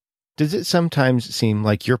Does it sometimes seem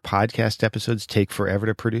like your podcast episodes take forever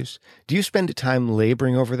to produce? Do you spend time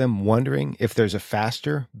laboring over them, wondering if there's a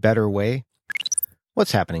faster, better way?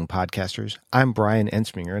 What's happening, podcasters? I'm Brian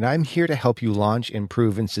Ensminger, and I'm here to help you launch,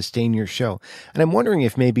 improve, and sustain your show. And I'm wondering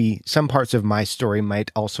if maybe some parts of my story might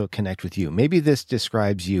also connect with you. Maybe this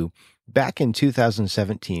describes you. Back in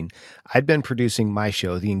 2017, I'd been producing my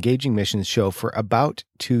show, the Engaging Missions Show, for about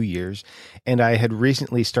 2 years, and I had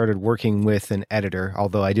recently started working with an editor,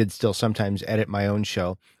 although I did still sometimes edit my own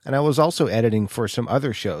show, and I was also editing for some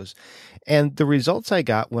other shows. And the results I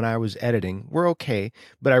got when I was editing were okay,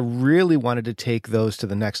 but I really wanted to take those to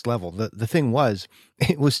the next level. The thing was,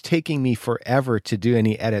 it was taking me forever to do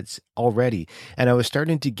any edits already, and I was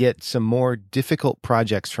starting to get some more difficult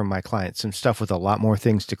projects from my clients, some stuff with a lot more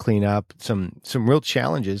things to clean up, some real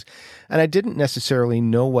challenges, and I didn't necessarily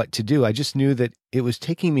know what to do. I just knew that it was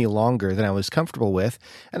taking me longer than I was comfortable with,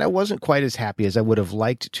 and I wasn't quite as happy as I would have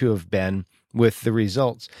liked to have been with the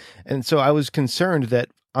results. And so I was concerned that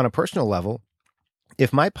on a personal level,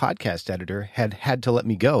 if my podcast editor had to let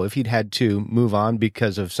me go, if he'd had to move on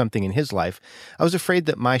because of something in his life, I was afraid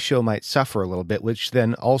that my show might suffer a little bit, which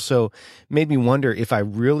then also made me wonder if I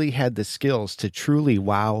really had the skills to truly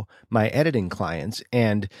wow my editing clients.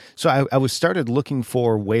 And so I was started looking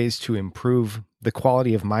for ways to improve the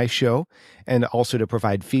quality of my show and also to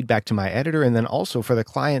provide feedback to my editor, and then also for the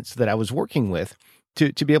clients that I was working with,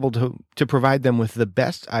 to be able to provide them with the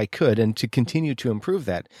best I could and to continue to improve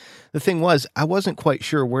that. The thing was, I wasn't quite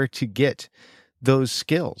sure where to get those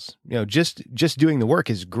skills. Just doing the work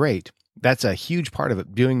is great. That's a huge part of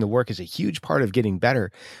it. Doing the work is a huge part of getting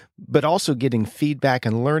better, but also getting feedback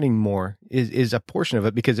and learning more is a portion of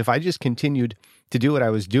it, because if I just continued to do what I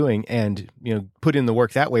was doing and, put in the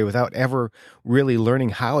work that way without ever really learning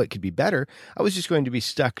how it could be better, I was just going to be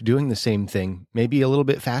stuck doing the same thing, maybe a little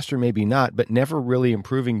bit faster, maybe not, but never really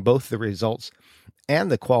improving both the results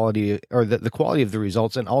and the quality, or the quality of the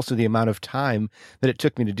results, and also the amount of time that it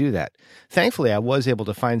took me to do that. Thankfully, I was able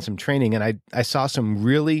to find some training, and I saw some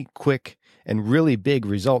really quick and really big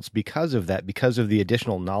results because of that, because of the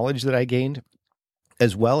additional knowledge that I gained,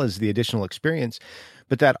 as well as the additional experience.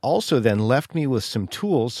 But that also then left me with some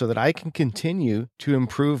tools so that I can continue to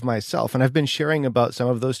improve myself. And I've been sharing about some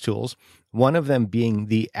of those tools, one of them being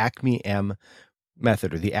the Acme M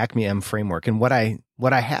method, or the Acme M framework. And what I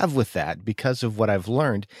have with that, because of what I've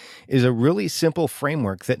learned, is a really simple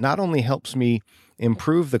framework that not only helps me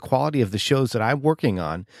improve the quality of the shows that I'm working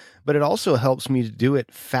on, but it also helps me to do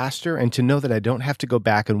it faster and to know that I don't have to go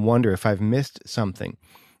back and wonder if I've missed something.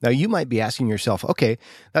 Now, you might be asking yourself, okay,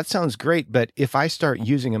 that sounds great, but if I start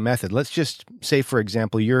using a method, let's just say, for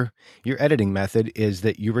example, your editing method is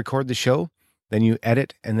that you record the show, then you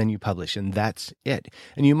edit, and then you publish, and that's it.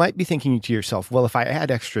 And you might be thinking to yourself, well, if I add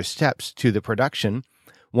extra steps to the production,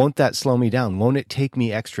 won't that slow me down? Won't it take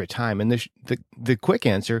me extra time? And the quick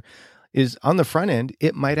answer is, on the front end,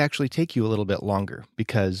 it might actually take you a little bit longer,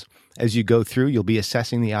 because as you go through, you'll be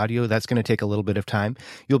assessing the audio. That's going to take a little bit of time.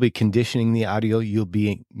 You'll be conditioning the audio. You'll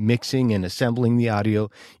be mixing and assembling the audio.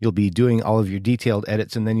 You'll be doing all of your detailed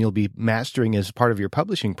edits, and then you'll be mastering as part of your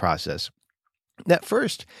publishing process. At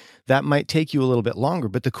first, that might take you a little bit longer,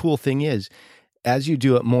 but the cool thing is, as you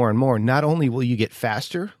do it more and more, not only will you get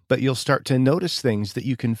faster, but you'll start to notice things that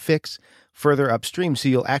you can fix further upstream. So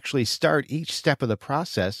you'll actually start each step of the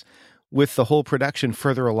process with the whole production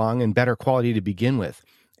further along and better quality to begin with.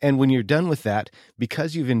 And when you're done with that,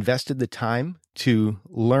 because you've invested the time to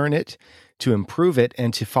learn it, to improve it,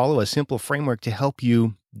 and to follow a simple framework to help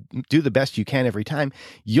you do the best you can every time,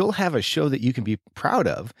 you'll have a show that you can be proud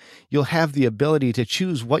of. You'll have the ability to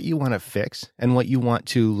choose what you want to fix and what you want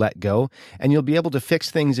to let go, and you'll be able to fix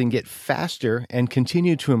things and get faster and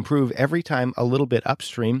continue to improve every time a little bit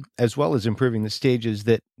upstream, as well as improving the stages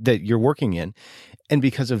that you're working in. And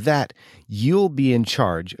because of that, you'll be in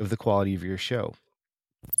charge of the quality of your show.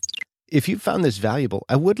 If you found this valuable,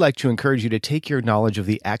 I would like to encourage you to take your knowledge of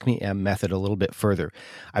the Acme M method a little bit further.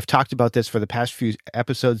 I've talked about this for the past few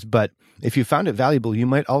episodes, but if you found it valuable, you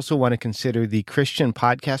might also want to consider the Christian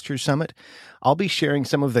Podcasters Summit. I'll be sharing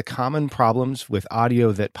some of the common problems with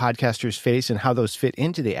audio that podcasters face and how those fit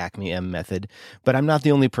into the Acme M method, but I'm not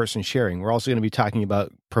the only person sharing. We're also going to be talking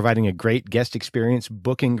about providing a great guest experience,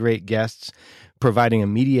 booking great guests, providing a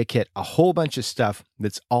media kit, a whole bunch of stuff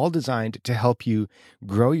that's all designed to help you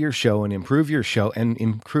grow your show and improve your show and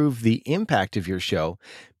improve the impact of your show,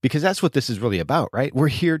 because that's what this is really about, right? We're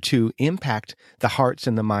here to impact the hearts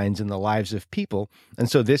and the minds and the lives of people. And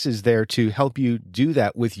so this is there to help you do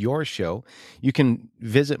that with your show. You can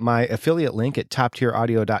visit my affiliate link at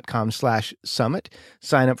toptieraudio.com/summit.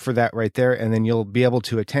 Sign up for that right there, and then you'll be able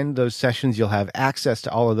to attend those sessions. You'll have access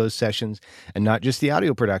to all of those sessions, and not just the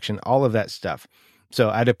audio production, all of that stuff. So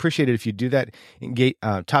I'd appreciate it if you do that.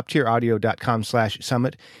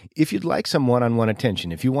 Toptieraudio.com/summit. If you'd like some one-on-one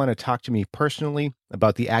attention, if you want to talk to me personally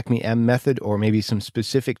about the Acme M method, or maybe some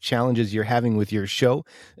specific challenges you're having with your show,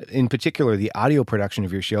 in particular the audio production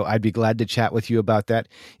of your show, I'd be glad to chat with you about that.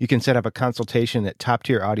 You can set up a consultation at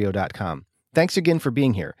toptieraudio.com. Thanks again for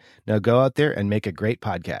being here. Now go out there and make a great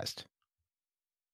podcast.